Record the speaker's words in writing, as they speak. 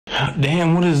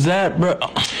Damn, what is that, bro?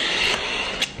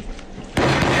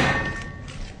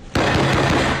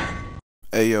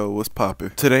 Hey yo, what's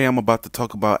poppin'? Today I'm about to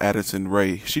talk about Addison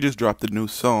Rae. She just dropped a new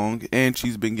song and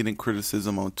she's been getting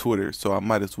criticism on Twitter, so I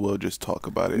might as well just talk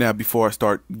about it. Now, before I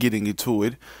start getting into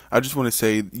it, I just want to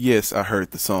say, yes, I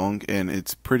heard the song and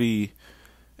it's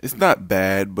not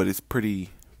bad, but it's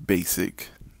pretty basic,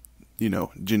 you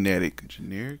know, generic.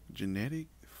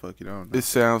 Fuck it, I don't know. It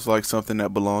sounds like something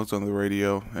that belongs on the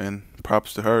radio, and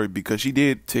props to her because she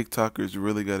did. TikTokers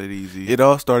really got it easy. It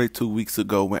all started 2 weeks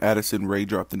ago when Addison Rae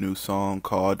dropped a new song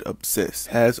called Obsessed.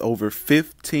 Has over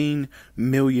 15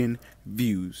 million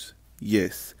views.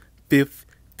 Yes,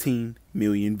 15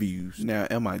 million views. Now,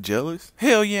 am I jealous?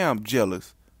 Hell yeah, I'm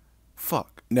jealous. Fuck.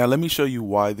 Now let me show you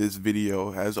why this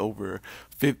video has over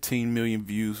 15 million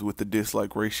views with the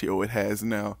dislike ratio it has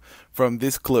now from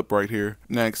this clip right here.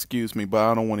 Now excuse me, but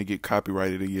I don't want to get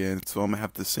copyrighted again, so I'm gonna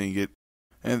have to sing it.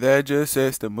 And that just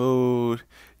sets the mood.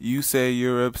 You say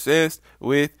you're obsessed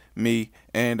with me,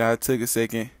 and I took a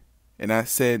second and I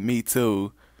said me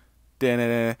too.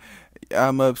 Da-da-da.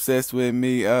 I'm obsessed with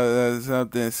me,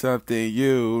 something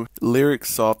you.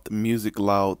 Lyrics soft, music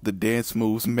loud, the dance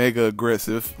moves mega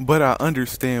aggressive. But I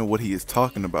understand what he is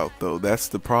talking about though, that's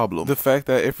the problem. The fact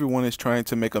that everyone is trying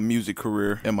to make a music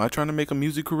career. Am I trying to make a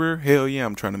music career? Hell yeah,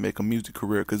 I'm trying to make a music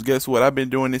career, cause guess what, I've been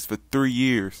doing this for 3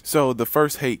 years. So the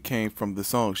first hate came from the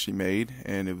song she made,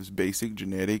 and it was basic,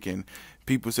 genetic, and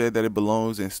people said that it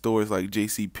belongs in stores like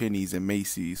JCPenney's and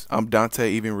Macy's. Dante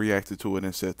even reacted to it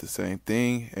and said the same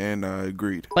thing, and I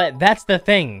agreed. But that's the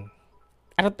thing.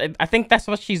 I think that's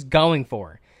what she's going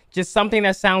for. Just something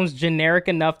that sounds generic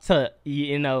enough to,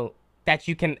 you know, that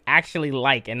you can actually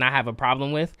like and not have a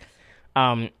problem with.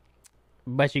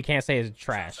 But you can't say it's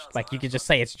trash. Like, you could just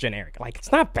say it's generic. Like,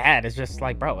 it's not bad. It's just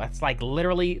like, bro, that's like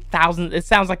literally thousands. It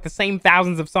sounds like the same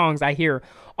thousands of songs I hear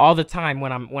all the time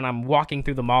when I'm walking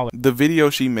through the mall. The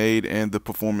video she made and the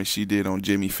performance she did on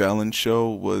Jimmy Fallon's show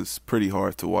was pretty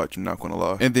hard to watch, I'm not gonna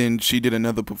lie. And then she did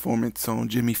another performance on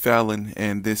Jimmy Fallon,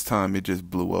 and this time it just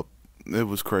blew up. It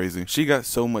was crazy. She got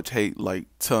so much hate, like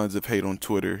tons of hate on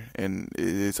Twitter, and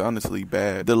it's honestly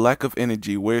bad. The lack of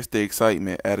energy, where's the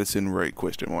excitement? Addison Rae,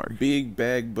 question mark. Big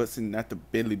bag bustin', not the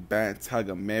Bentley buying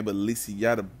Tiger man, but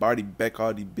Lisiada Barty back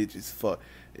all these bitches fuck.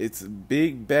 It's a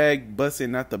big bag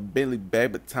bustin', not the Bentley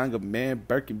bag, but Tonga man,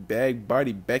 Birkin bag,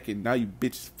 Barty back, and now you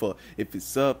bitches fuck. If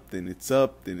it's up, then it's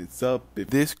up, then it's up. If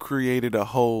this created a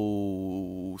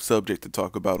whole subject to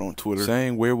talk about on Twitter,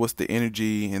 saying where was the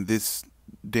energy in this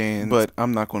dance, but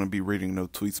I'm not going to be reading no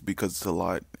tweets because it's a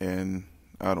lot, and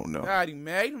I don't know. Howdy,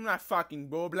 mate. I'm not fucking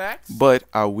Roblox. But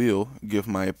I will give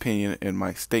my opinion and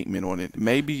my statement on it.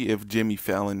 Maybe if Jimmy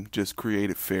Fallon just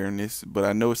created fairness, but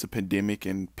I know it's a pandemic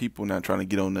and people not trying to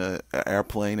get on an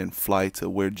airplane and fly to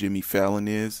where Jimmy Fallon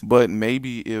is. But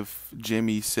maybe if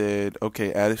Jimmy said,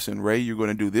 okay, Addison Rae, you're going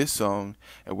to do this song,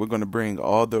 and we're going to bring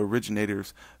all the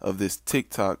originators of this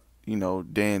TikTok, you know,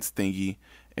 dance thingy,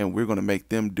 and we're going to make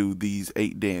them do these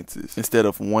 8 dances. Instead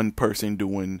of one person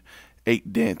doing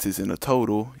 8 dances in a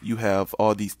total, you have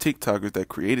all these TikTokers that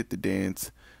created the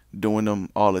dance doing them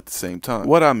all at the same time.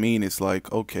 What I mean is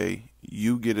like, okay,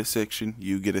 you get a section,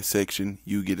 you get a section,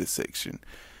 you get a section.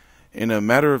 In a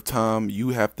matter of time,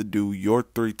 you have to do your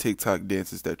 3 TikTok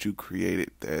dances that you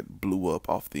created that blew up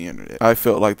off the internet. I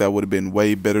felt like that would have been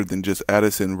way better than just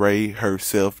Addison Rae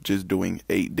herself just doing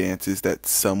 8 dances that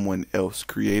someone else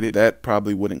created. That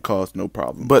probably wouldn't cause no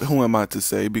problem. But who am I to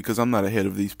say? Because I'm not ahead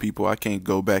of these people. I can't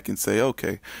go back and say,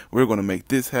 okay, we're going to make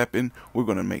this happen. We're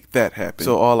going to make that happen.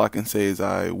 So all I can say is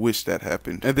I wish that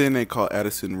happened. And then they call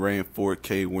Addison Rae in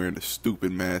 4K wearing a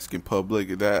stupid mask in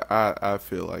public. That I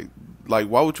feel like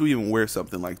why would you even wear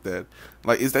something like that?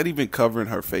 Like, is that even covering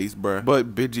her face, bruh?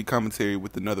 But Bidgie commentary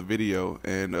with another video,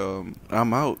 and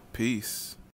I'm out. Peace.